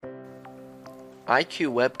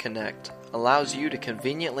IQ Web Connect allows you to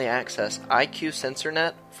conveniently access IQ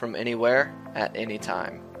SensorNet from anywhere at any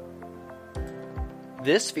time.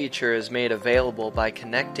 This feature is made available by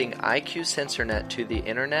connecting IQ SensorNet to the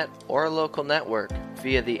internet or a local network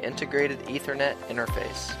via the integrated Ethernet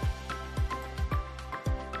interface.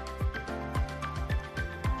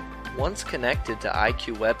 Once connected to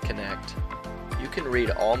IQ Web Connect, you can read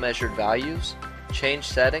all measured values, change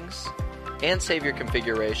settings, and save your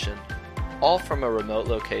configuration, all from a remote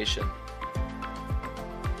location.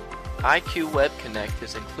 IQ Web Connect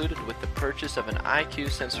is included with the purchase of an IQ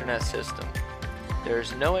SensorNet system. There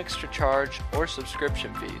is no extra charge or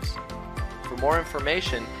subscription fees. For more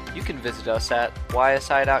information, you can visit us at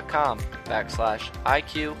ysi.com/IQSN.